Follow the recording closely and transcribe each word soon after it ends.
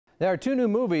There are two new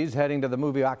movies heading to the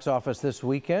movie box office this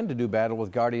weekend to do battle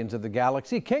with Guardians of the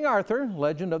Galaxy. King Arthur,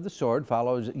 Legend of the Sword,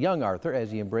 follows young Arthur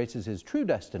as he embraces his true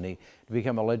destiny to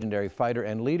become a legendary fighter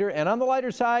and leader. And on the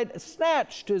lighter side,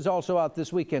 Snatched is also out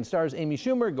this weekend. Stars Amy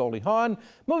Schumer, Goldie Hawn.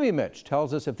 Movie Mitch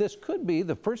tells us if this could be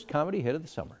the first comedy hit of the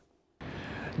summer.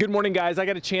 Good morning, guys. I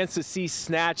got a chance to see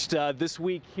Snatched this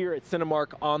week here at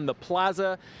Cinemark on the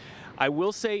Plaza. I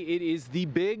will say it is the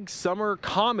big summer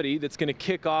comedy that's going to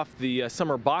kick off the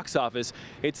summer box office.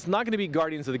 It's not going to be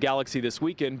Guardians of the Galaxy this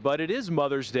weekend, but it is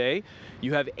Mother's Day.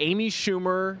 You have Amy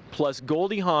Schumer plus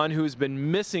Goldie Hawn, who's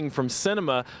been missing from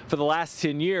cinema for the last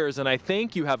 10 years, and I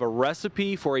think you have a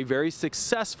recipe for a very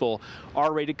successful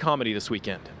R-rated comedy this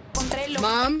weekend.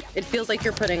 Mom, it feels like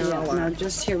you're putting on a lot. No,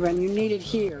 just here when you need it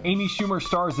here. Amy Schumer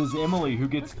stars as Emily, who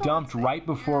gets dumped right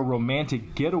before a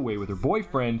romantic getaway with her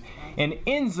boyfriend and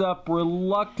ends up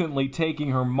reluctantly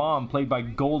taking her mom, played by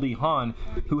Goldie Hawn,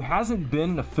 who hasn't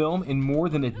been in a film in more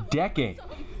than a decade.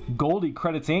 Goldie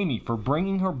credits Amy for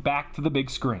bringing her back to the big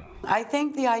screen. I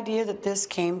think the idea that this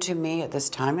came to me at this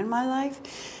time in my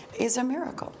life is a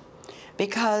miracle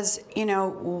because, you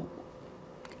know,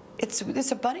 it's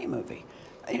a buddy movie.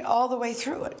 All the way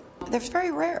through it. They're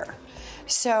very rare.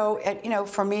 So, you know,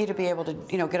 for me to be able to,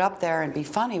 you know, get up there and be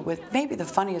funny with maybe the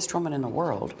funniest woman in the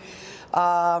world,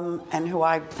 and who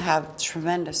I have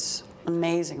tremendous,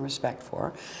 amazing respect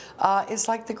for, is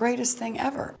like the greatest thing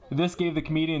ever. This gave the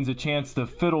comedians a chance to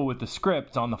fiddle with the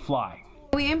script on the fly.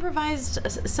 We improvised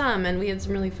some, and we had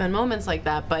some really fun moments like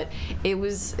that, but we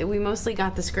mostly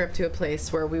got the script to a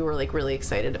place where we were like really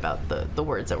excited about the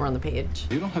words that were on the page.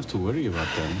 You don't have to worry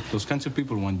about them. Those kinds of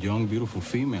people want young, beautiful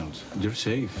females. You're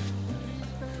safe.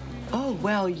 Oh,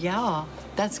 well, yeah,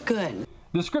 that's good.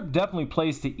 The script definitely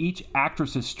plays to each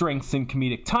actress's strengths in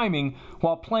comedic timing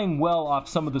while playing well off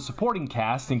some of the supporting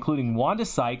cast, including Wanda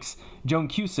Sykes, Joan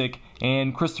Cusack,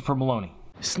 and Christopher Maloney.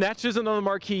 Snatched isn't on the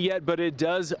marquee yet, but it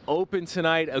does open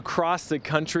tonight across the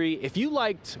country. If you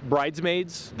liked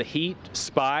Bridesmaids, The Heat,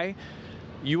 Spy,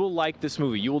 you will like this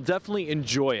movie. You will definitely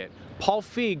enjoy it. Paul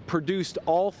Feig produced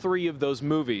all three of those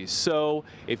movies. So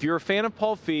if you're a fan of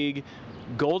Paul Feig,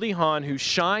 Goldie Hawn, who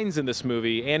shines in this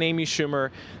movie, and Amy Schumer,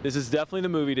 this is definitely the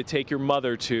movie to take your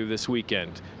mother to this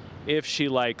weekend if she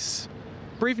likes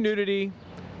brief nudity,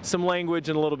 some language,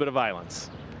 and a little bit of violence.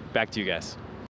 Back to you guys.